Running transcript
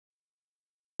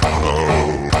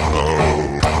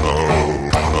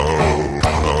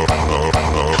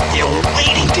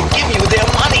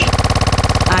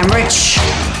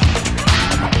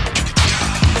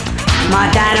My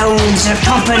dad owns a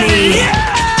company,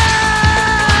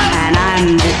 and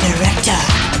I'm the director.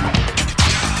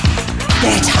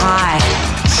 Get high.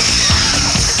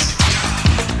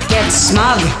 Get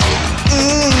smug.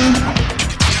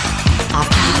 I've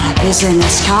got a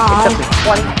business card. It took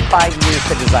me 25 years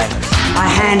to design this. I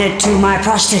hand it to my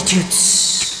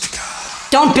prostitutes.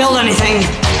 Don't build anything.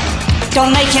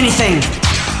 Don't make anything.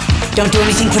 Don't do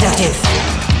anything productive.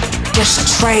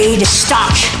 Just trade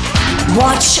stock.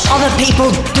 Watch other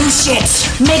people do shit.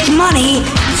 Make money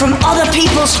from other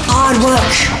people's hard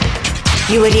work.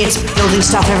 You idiots building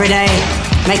stuff every day,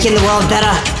 making the world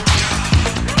better.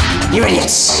 You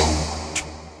idiots.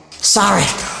 Sorry.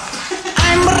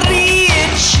 I'm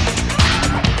rich.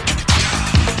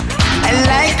 I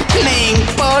like playing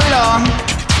polo.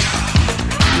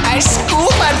 I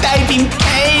scuba dive in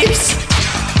caves.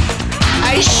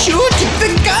 I shoot the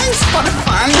guns for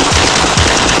fun.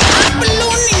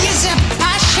 Ballooning is a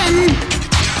passion.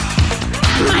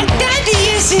 My daddy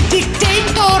is a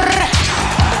dictator.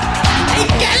 I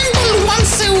gamble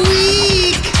once a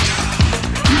week,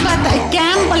 but I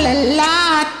gamble a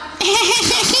lot.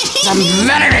 I'm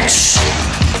very rich.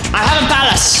 I have a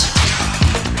palace.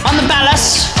 On the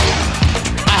palace,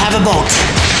 I have a boat.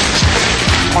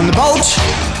 On the boat,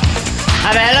 I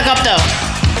have a helicopter.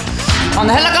 On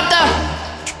the helicopter,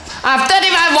 I have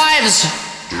 35 wives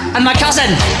and my cousin,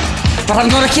 but I'm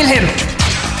gonna kill him.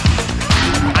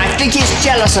 I think he's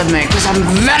jealous of me because I'm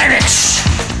very rich.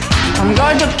 I'm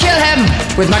going to kill him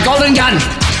with my golden gun,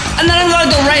 and then I'm going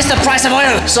to raise the price of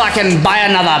oil so I can buy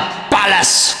another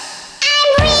palace.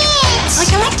 I'm rich!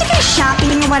 Like, I like to go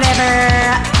shopping or whatever.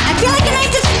 I feel like I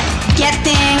like to get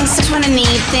things, just want to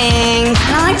need things.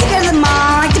 And I like to go to the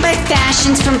mall, I like to buy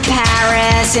fashions from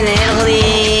Paris and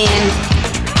Italy, and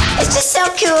it's just so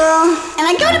cool. And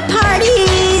I go to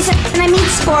parties, and I meet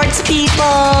sports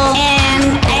people,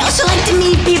 and I also like to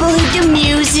meet people who do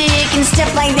music and stuff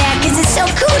like that, because it's so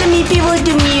cool to meet people who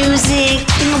do music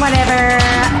and whatever.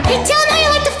 Hey, tell them how you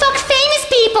like to fuck famous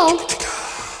people.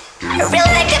 I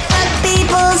really like to fuck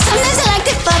people. Sometimes I like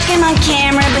to fuck them on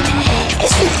camera, but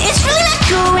it's really not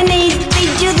cool when they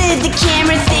do the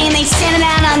camera thing and they send it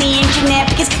out on the internet,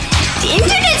 because the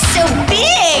internet's so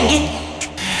big.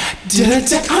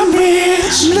 I'm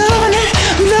rich, I'm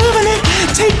loving it,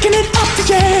 taking it up the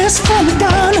ass from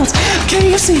McDonald's,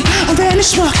 KFC, or any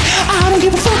schmuck. I don't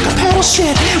give a fuck, I pedal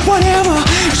shit, whatever.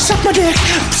 Suck my dick,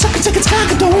 sucking tickets,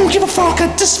 cock, I don't give a fuck.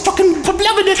 I just fucking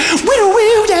loving it, woo,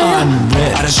 yeah. I'm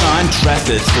rich. I design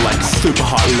dresses for like super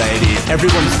hot ladies.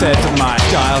 Everyone says that my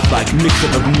style's like mix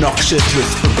of obnoxious with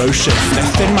ferocious. They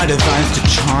send my designs to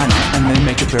China and they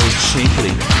make it very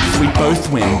cheaply. So we both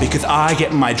win because I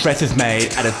get my dresses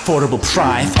made at affordable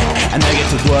price and they get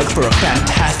to work for a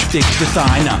fantastic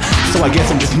designer. So I guess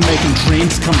I'm just making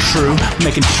dreams come true,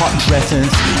 making hot dresses,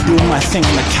 doing my thing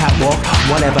on the catwalk,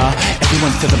 whatever.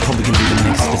 Everyone says I'm probably gonna be the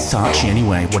next Versace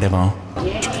anyway, whatever.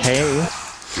 Hey.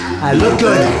 I look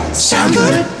good, sound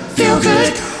good, feel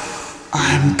good.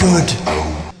 I'm good.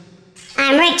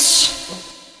 I'm rich.